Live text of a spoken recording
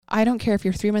I don't care if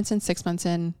you're 3 months in, 6 months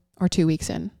in, or 2 weeks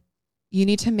in. You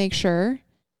need to make sure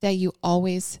that you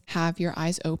always have your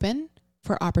eyes open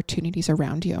for opportunities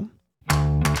around you.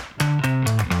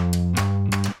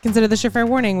 Consider this your fair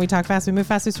warning. We talk fast, we move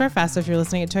fast, we swear fast. So if you're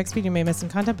listening at 2x speed, you may miss some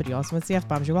content, but you also miss the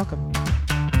F-bombs. You're welcome.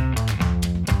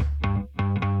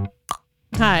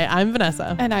 Hi, I'm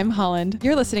Vanessa. And I'm Holland.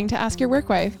 You're listening to Ask Your Work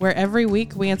Wife, where every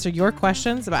week we answer your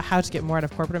questions about how to get more out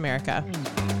of corporate America.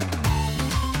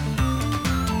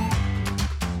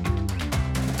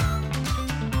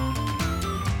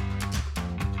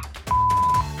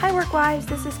 Hi Work Wives,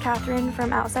 this is Catherine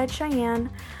from outside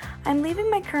Cheyenne. I'm leaving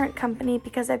my current company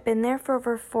because I've been there for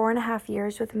over 4.5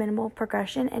 years with minimal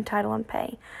progression in title and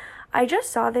pay. I just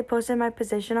saw they posted my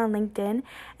position on LinkedIn,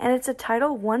 and it's a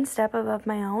title one step above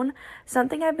my own,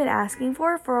 something I've been asking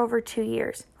for over 2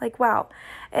 years. Like, wow.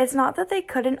 It's not that they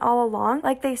couldn't all along,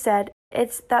 like they said,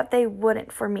 it's that they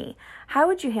wouldn't for me. How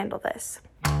would you handle this?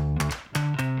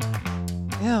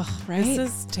 Ugh, right? This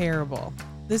is terrible.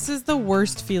 This is the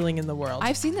worst feeling in the world.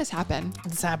 I've seen this happen.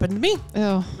 It's happened to me.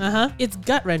 Oh. It's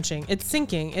gut-wrenching. It's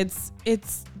sinking.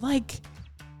 It's like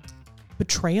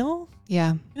betrayal.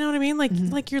 Yeah. You know what I mean?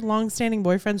 Like your long-standing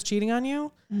boyfriend's cheating on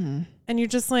you, and you're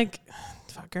just like,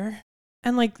 fucker.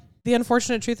 And like the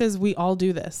unfortunate truth is we all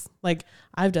do this. Like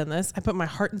I've done this. I put my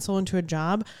heart and soul into a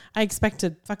job. I expect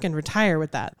to fucking retire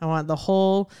with that. I want the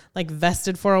whole like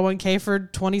vested 401k for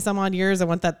 20 some odd years. I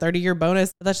want that 30-year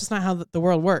bonus. But that's just not how the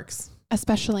world works.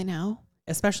 Especially now.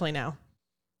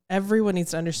 Everyone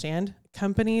needs to understand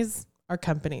companies are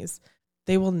companies.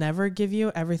 They will never give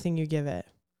you everything you give it.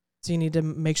 So you need to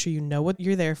make sure you know what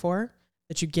you're there for,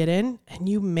 that you get in, and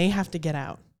you may have to get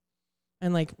out.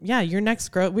 And like, yeah, your next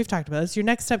growth, we've talked about this, your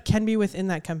next step can be within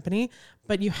that company,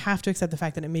 but you have to accept the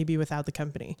fact that it may be without the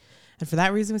company. And for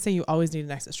that reason, we say you always need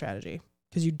an exit strategy,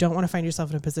 because you don't want to find yourself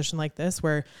in a position like this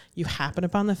where you happen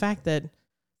upon the fact that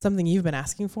something you've been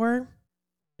asking for,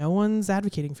 no one's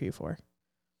advocating for you for.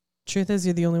 Truth is,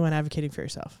 you're the only one advocating for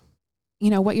yourself.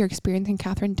 You know, what you're experiencing,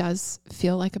 Catherine, does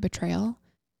feel like a betrayal,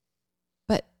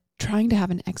 but trying to have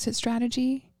an exit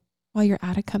strategy while you're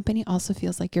at a company also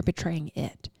feels like you're betraying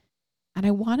it. And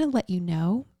I want to let you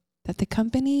know that the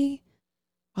company,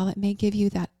 while it may give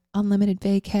you that unlimited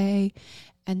vacay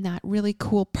and that really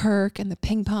cool perk and the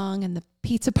ping pong and the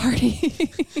pizza party.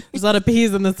 There's a lot of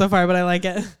P's in this so far, but I like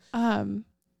it.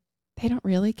 They don't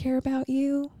really care about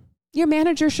you. Your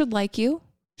manager should like you,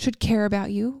 should care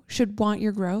about you, should want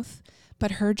your growth,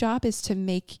 but her job is to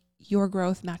make your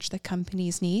growth match the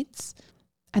company's needs.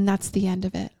 And that's the end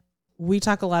of it. We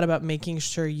talk a lot about making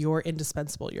sure you're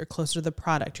indispensable. You're closer to the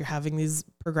product. You're having these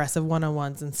progressive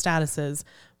one-on-ones and statuses,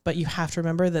 but you have to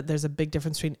remember that there's a big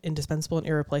difference between indispensable and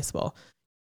irreplaceable.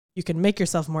 You can make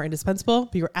yourself more indispensable,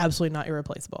 but you're absolutely not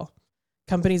irreplaceable.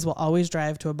 Companies will always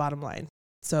drive to a bottom line.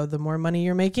 So the more money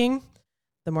you're making,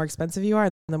 the more expensive you are,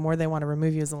 the more they want to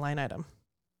remove you as a line item.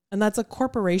 And that's a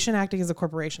corporation acting as a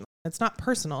corporation. It's not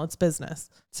personal, it's business.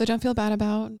 So don't feel bad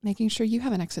about making sure you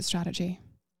have an exit strategy.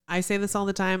 I say this all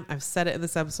the time. I've said it in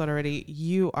this episode already.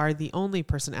 You are the only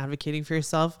person advocating for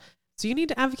yourself. So you need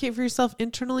to advocate for yourself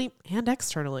internally and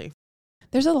externally.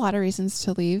 There's a lot of reasons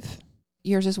to leave.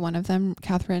 Yours is one of them,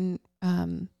 Catherine.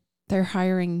 They're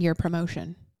hiring your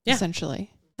promotion,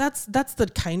 essentially. That's the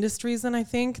kindest reason, I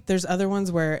think. There's other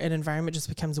ones where an environment just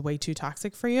becomes way too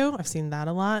toxic for you. I've seen that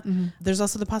a lot. Mm-hmm. There's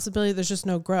also the possibility there's just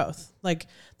no growth. Like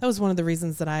that was one of the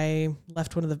reasons that I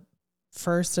left one of the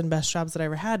first and best jobs that I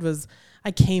ever had was I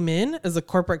came in as a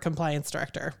corporate compliance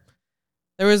director.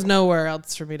 There was nowhere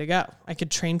else for me to go. I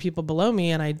could train people below me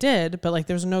and I did, but like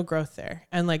there's no growth there.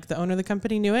 And like the owner of the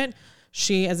company knew it.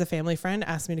 She, as a family friend,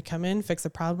 asked me to come in, fix a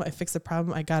problem. I fixed the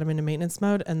problem. I got him into maintenance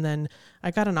mode. And then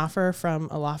I got an offer from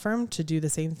a law firm to do the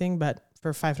same thing, but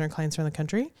for 500 clients around the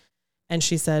country. And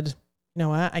she said, you know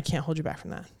what? I can't hold you back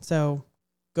from that. So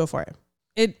go for it.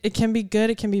 It can be good.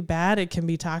 It can be bad. It can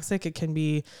be toxic. It can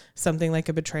be something like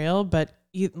a betrayal. But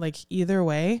either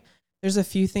way, there's a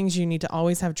few things you need to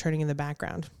always have churning in the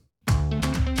background.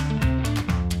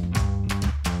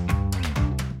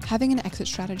 Having an exit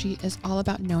strategy is all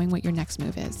about knowing what your next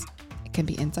move is. It can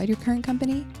be inside your current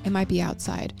company. It might be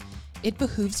outside. It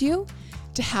behooves you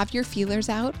to have your feelers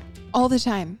out all the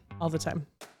time. All the time.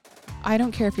 I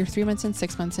don't care if you're 3 months in,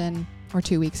 6 months in, or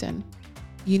 2 weeks in.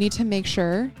 You need to make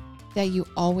sure that you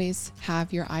always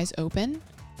have your eyes open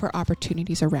for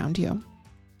opportunities around you.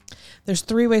 There's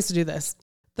 3 ways to do this.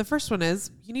 The first one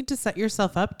is you need to set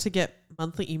yourself up to get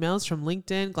monthly emails from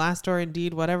LinkedIn, Glassdoor,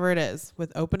 Indeed, whatever it is,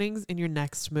 with openings in your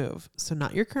next move. So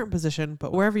not your current position,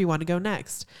 but wherever you want to go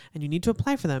next. And you need to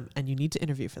apply for them and you need to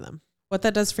interview for them. What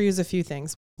that does for you is a few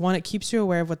things. One, it keeps you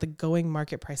aware of what the going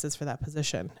market price is for that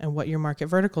position and what your market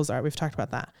verticals are. We've talked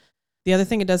about that. The other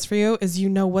thing it does for you is you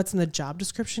know what's in the job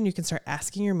description. You can start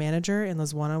asking your manager in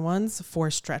those one-on-ones for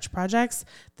stretch projects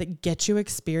that get you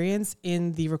experience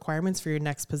in the requirements for your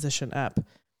next position up.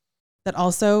 That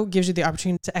also gives you the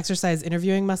opportunity to exercise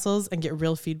interviewing muscles and get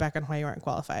real feedback on why you aren't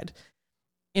qualified.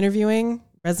 Interviewing,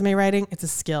 resume writing, it's a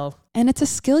skill. And it's a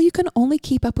skill you can only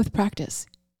keep up with practice.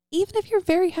 Even if you're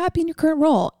very happy in your current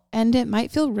role, and it might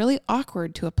feel really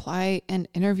awkward to apply and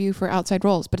interview for outside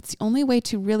roles, but it's the only way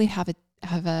to really have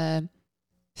a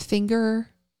finger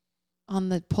on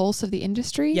the pulse of the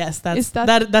industry. Yes, that's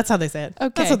how they say it.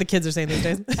 Okay. That's what the kids are saying these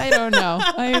days. I don't know.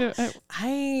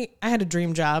 I had a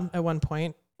dream job at one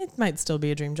point. It might still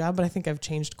be a dream job, but I think I've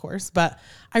changed course. But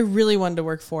I really wanted to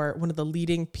work for one of the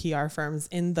leading PR firms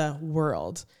in the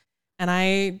world. And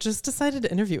I just decided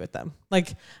to interview with them.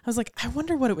 Like, I was like, I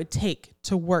wonder what it would take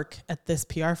to work at this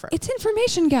PR firm. It's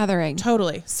information gathering.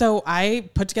 Totally. So I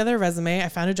put together a resume. I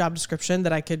found a job description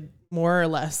that I could more or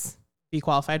less be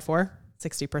qualified for,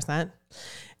 60%.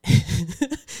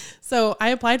 So I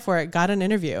applied for it, got an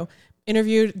interviewed,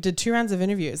 did 2 rounds of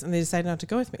interviews, and they decided not to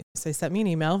go with me. So they sent me an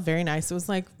email, very nice. It was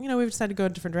like, we've decided to go a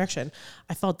different direction.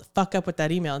 I followed the fuck up with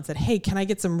that email and said, hey, can I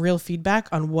get some real feedback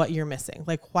on what you're missing?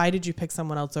 Like, why did you pick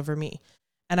someone else over me?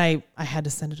 And I had to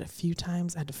send it a few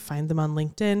times. I had to find them on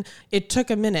LinkedIn. It took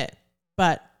a minute,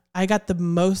 but I got the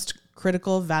most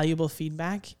critical, valuable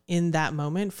feedback in that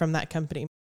moment from that company.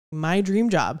 My dream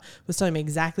job was telling me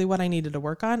exactly what I needed to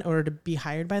work on in order to be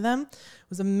hired by them. It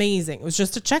was amazing. It was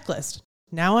just a checklist.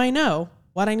 Now I know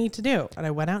what I need to do. And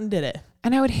I went out and did it.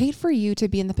 And I would hate for you to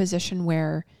be in the position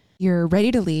where you're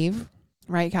ready to leave,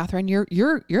 right, Catherine? You're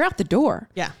out the door.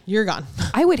 Yeah, you're gone.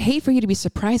 I would hate for you to be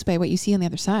surprised by what you see on the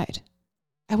other side.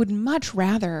 I would much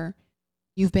rather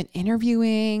you've been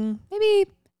interviewing maybe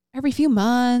every few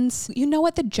months. You know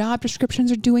what the job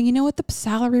descriptions are doing. You know what the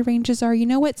salary ranges are. You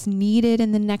know what's needed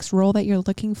in the next role that you're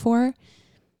looking for.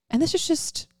 And this is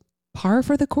just par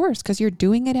for the course because you're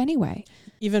doing it anyway.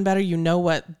 Even better, you know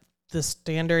what the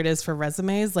standard is for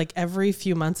resumes. Like every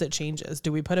few months it changes.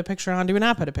 Do we put a picture on? Do we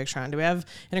not put a picture on? Do we have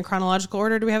it in chronological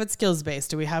order? Do we have it skills based?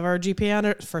 Do we have our GPA on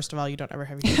it? First of all, you don't ever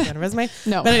have your GPA on a resume.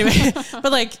 No. But anyway,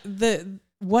 but like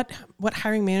what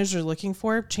hiring managers are looking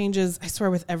for changes, I swear,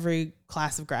 with every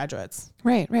class of graduates.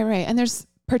 Right. And there's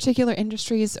particular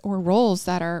industries or roles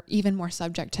that are even more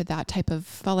subject to that type of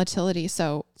volatility.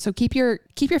 So keep your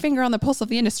finger on the pulse of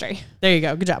the industry. There you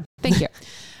go. Good job. Thank you.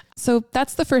 So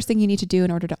that's the first thing you need to do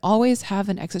in order to always have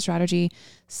an exit strategy.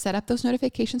 Set up those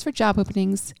notifications for job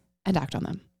openings and act on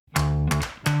them.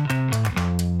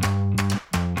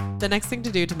 The next thing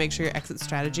to do to make sure your exit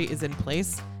strategy is in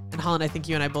place, and Holland, I think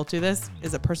you and I both do this,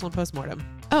 is a personal postmortem.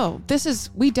 Oh,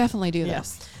 we definitely do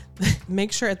this.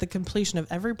 Make sure at the completion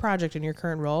of every project in your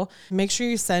current role, make sure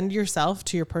you send yourself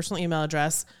to your personal email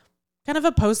address kind of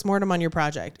a postmortem on your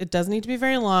project. It doesn't need to be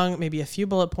very long, maybe a few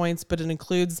bullet points, but it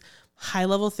includes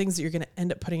high-level things that you're going to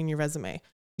end up putting in your resume.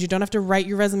 You don't have to write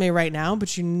your resume right now,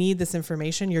 but you need this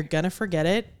information. You're going to forget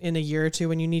it in a year or two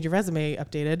when you need your resume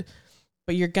updated,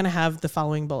 but you're going to have the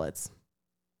following bullets.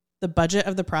 The budget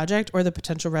of the project or the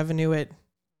potential revenue it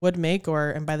would make,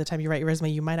 and by the time you write your resume,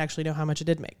 you might actually know how much it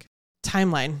did make.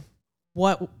 Timeline.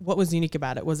 What was unique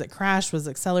about it? Was it crashed? Was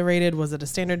it accelerated? Was it a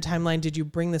standard timeline? Did you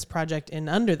bring this project in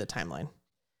under the timeline?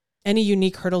 Any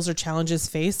unique hurdles or challenges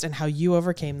faced and how you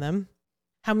overcame them?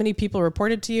 How many people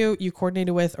reported to you, you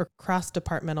coordinated with, or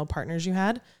cross-departmental partners you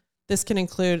had? This can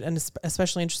include, and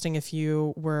especially interesting if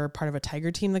you were part of a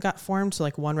tiger team that got formed, so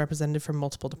like one representative from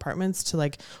multiple departments to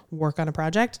like work on a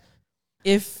project.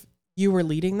 If you were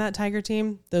leading that tiger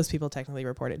team, those people technically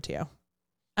reported to you.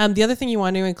 The other thing you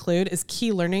want to include is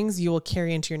key learnings you will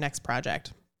carry into your next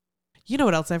project. You know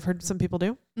what else I've heard some people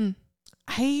do?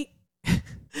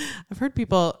 I've heard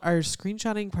people are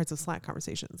screenshotting parts of Slack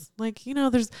conversations. Like,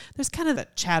 there's kind of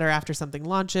that chatter after something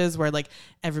launches where like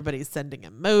everybody's sending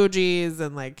emojis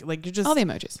and like you're just all the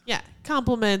emojis. Yeah.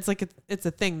 Compliments. Like it's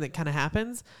a thing that kind of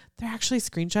happens. They're actually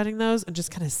screenshotting those and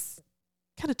just kind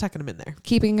of tucking them in there.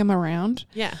 Keeping them around.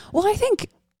 Yeah. Well, I think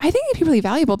it'd be really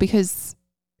valuable because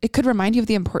it could remind you of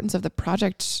the importance of the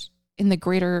project in the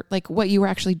greater, like what you were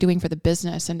actually doing for the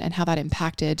business and how that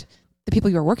impacted the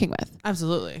people you were working with.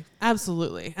 Absolutely.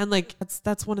 And like,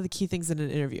 that's one of the key things in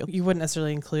an interview. You wouldn't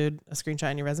necessarily include a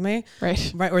screenshot in your resume.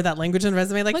 Right. Or that language in the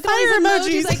resume, like look fire at all emojis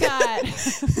these emojis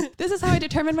I got. This is how I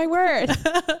determine my word.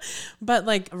 But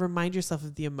like remind yourself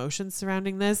of the emotions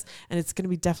surrounding this. And it's going to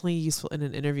be definitely useful in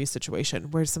an interview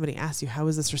situation where somebody asks you, how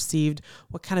was this received?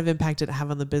 What kind of impact did it have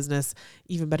on the business?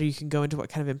 Even better, you can go into what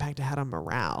kind of impact it had on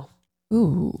morale.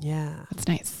 Ooh. Yeah. That's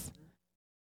nice.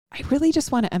 I really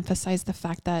just want to emphasize the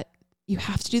fact that you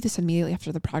have to do this immediately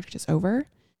after the project is over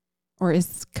or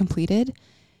is completed,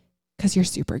 because you're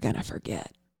super going to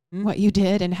forget what you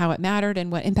did and how it mattered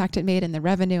and what impact it made and the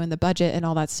revenue and the budget and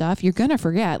all that stuff. You're going to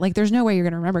forget. Like, there's no way you're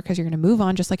going to remember, because you're going to move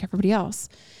on just like everybody else.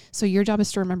 So your job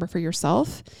is to remember for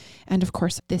yourself. And of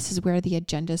course, this is where the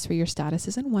agendas for your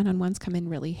statuses and one-on-ones come in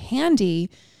really handy.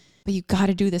 But you got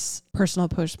to do this personal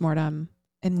postmortem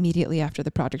immediately after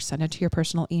the project. Send it to your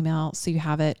personal email so you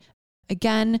have it.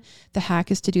 Again, the hack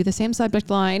is to do the same subject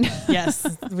line. Yes,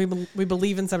 we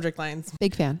believe in subject lines.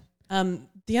 Big fan.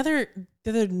 The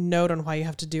other note on why you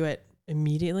have to do it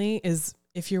immediately is,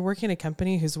 if you're working in a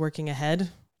company who's working ahead,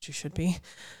 which you should be,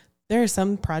 there are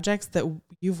some projects that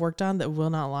you've worked on that will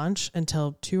not launch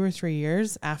until 2 or 3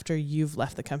 years after you've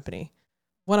left the company.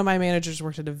 One of my managers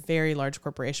worked at a very large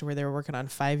corporation where they were working on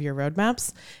 5-year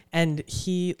roadmaps, and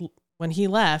when he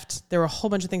left, there were a whole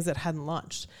bunch of things that hadn't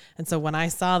launched. And so when I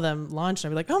saw them launch, I'd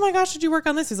be like, oh my gosh, did you work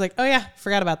on this? He's like, oh yeah,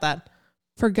 forgot about that.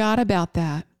 Forgot about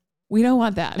that. We don't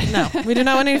want that. No, we do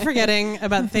not want you forgetting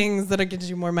about things that are going to get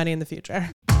you more money in the future.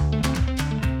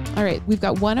 All right. We've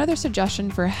got one other suggestion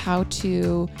for how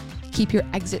to keep your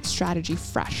exit strategy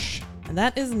fresh. And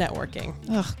that is networking.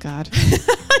 Oh, God.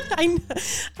 I'm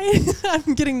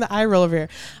getting the eye roll over here.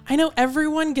 I know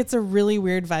everyone gets a really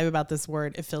weird vibe about this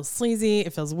word. It feels sleazy.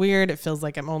 It feels weird. It feels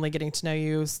like I'm only getting to know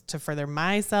you to further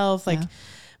myself. Like,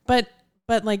 yeah.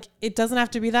 But like, it doesn't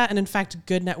have to be that. And in fact,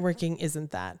 good networking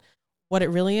isn't that. What it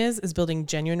really is building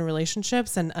genuine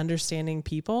relationships and understanding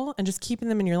people and just keeping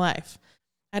them in your life.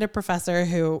 I had a professor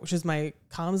she was my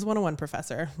Comms 101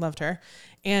 professor, loved her.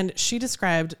 And she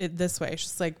described it this way.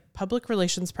 She's like, public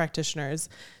relations practitioners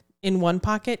in one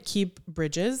pocket keep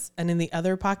bridges, and in the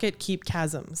other pocket keep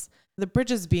chasms. The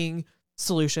bridges being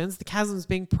solutions, the chasms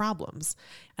being problems.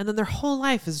 And then their whole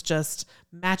life is just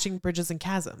matching bridges and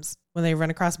chasms. When they run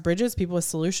across bridges, people with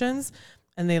solutions,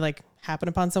 and they like happen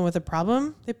upon someone with a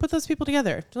problem, they put those people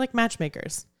together. They're like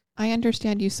matchmakers. I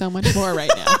understand you so much more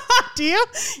right now. Do you?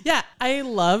 Yeah. I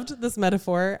loved this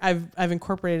metaphor. I've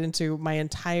incorporated into my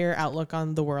entire outlook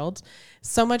on the world.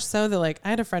 So much so that like I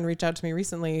had a friend reach out to me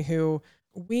recently who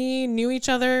we knew each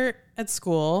other at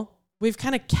school. We've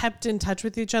kind of kept in touch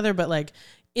with each other, but like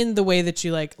in the way that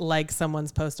you like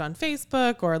someone's post on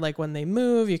Facebook, or like when they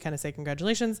move, you kind of say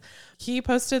congratulations. He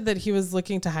posted that he was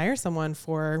looking to hire someone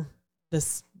for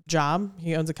this job.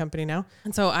 He owns a company now.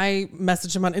 And so I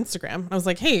messaged him on Instagram. I was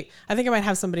like, hey, I think I might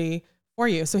have somebody for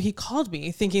you. So he called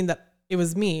me thinking that it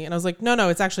was me. And I was like, no,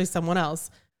 it's actually someone else.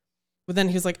 But then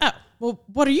he was like, oh, well,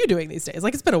 what are you doing these days?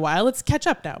 Like, it's been a while. Let's catch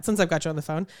up now since I've got you on the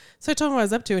phone. So I told him what I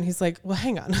was up to. And he's like, well,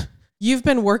 hang on. You've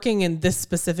been working in this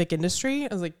specific industry?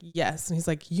 I was like, yes. And he's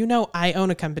like, I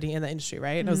own a company in the industry,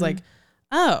 right? And I was like,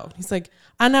 oh. He's like,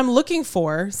 and I'm looking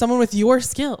for someone with your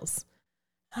skills.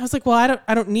 I was like, well,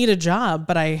 I don't need a job,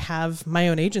 but I have my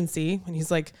own agency. And he's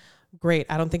like, great.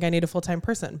 I don't think I need a full-time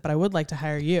person, but I would like to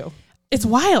hire you. It's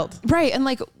wild. Right. And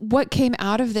like what came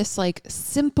out of this, like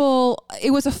simple,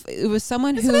 it was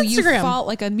someone who you follow,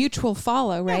 like a mutual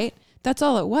follow, right? Yeah. That's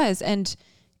all it was. And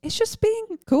it's just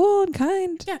being cool and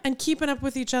kind. Yeah. And keeping up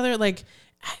with each other. Like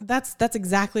that's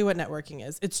exactly what networking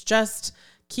is. It's just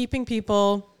keeping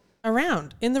people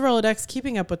around in the Rolodex,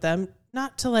 keeping up with them,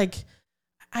 not to like,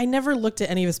 I never looked at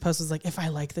any of his posts as like, if I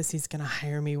like this, he's going to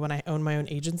hire me when I own my own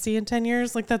agency in 10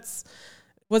 years. Like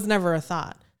was never a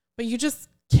thought, but you just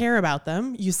care about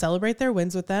them. You celebrate their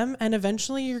wins with them. And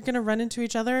eventually you're going to run into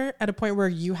each other at a point where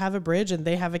you have a bridge and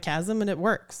they have a chasm, and it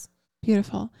works.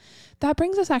 Beautiful. That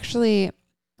brings us actually,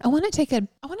 I want to take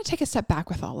a step back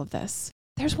with all of this.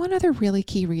 There's one other really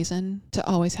key reason to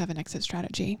always have an exit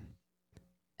strategy.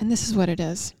 And this is what it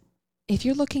is. If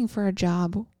you're looking for a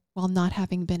job while not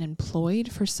having been employed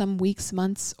for some weeks,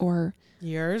 months, or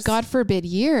years, God forbid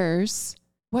years,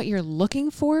 what you're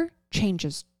looking for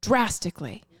changes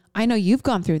drastically. I know you've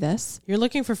gone through this. You're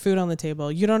looking for food on the table.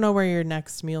 You don't know where your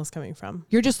next meal is coming from.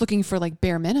 You're just looking for like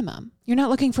bare minimum. You're not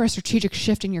looking for a strategic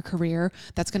shift in your career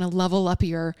that's going to level up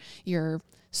your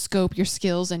scope, your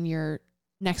skills, and your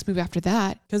next move after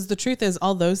that. Because the truth is,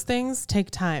 all those things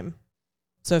take time.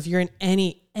 So if you're in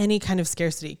any kind of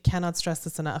scarcity, cannot stress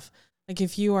this enough. Like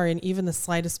if you are in even the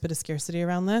slightest bit of scarcity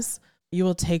around this, you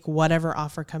will take whatever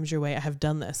offer comes your way. I have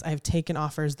done this. I have taken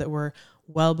offers that were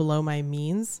well below my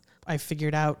means. I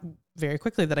figured out very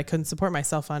quickly that I couldn't support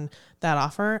myself on that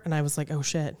offer. And I was like, oh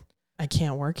shit, I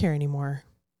can't work here anymore.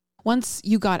 Once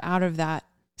you got out of that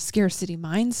scarcity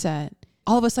mindset,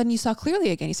 all of a sudden you saw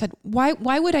clearly again. You said, why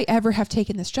would I ever have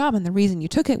taken this job? And the reason you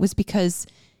took it was because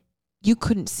you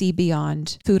couldn't see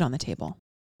beyond food on the table.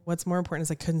 What's more important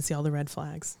is I couldn't see all the red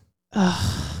flags.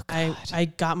 Oh, I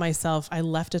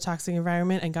left a toxic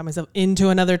environment and got myself into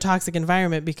another toxic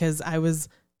environment because I was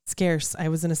scarce. I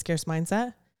was in a scarce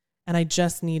mindset and I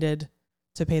just needed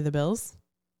to pay the bills,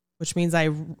 which means I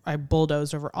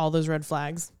bulldozed over all those red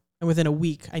flags. And within a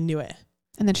week, I knew it.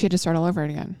 And then she had to start all over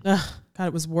again. Ugh, God,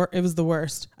 it was the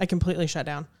worst. I completely shut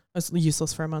down. I was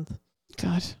useless for a month.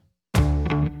 God.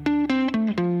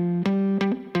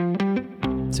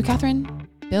 So Catherine,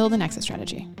 build an exit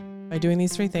strategy. By doing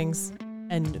these 3 things,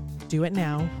 and do it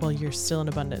now while you're still in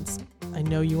abundance. I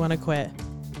know you want to quit,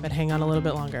 but hang on a little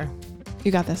bit longer.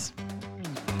 You got this.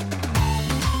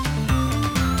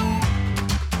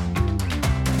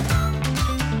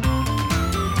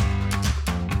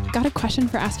 Got a question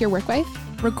for Ask Your Work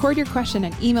Wife? Record your question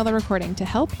and email the recording to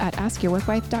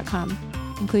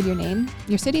help@askyourworkwife.com. Include your name,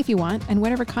 your city if you want, and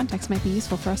whatever context might be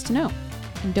useful for us to know.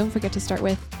 And don't forget to start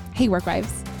with, "Hey, work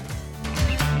wives."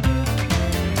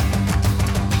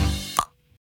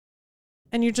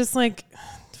 And you're just like,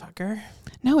 fucker.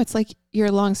 No, it's like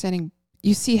you're long-standing.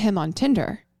 You see him on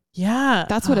Tinder. Yeah.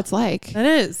 That's what it's like. That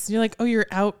is. You're like, oh, you're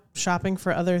out shopping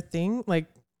for other things. Like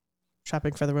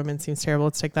shopping for other women seems terrible.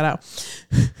 Let's take that out.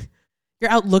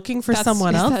 You're out looking for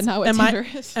someone else. Not what Tinder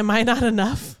is? Am I not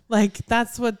enough? Like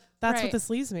that's what Right. this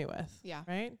leaves me with. Yeah.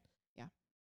 Right.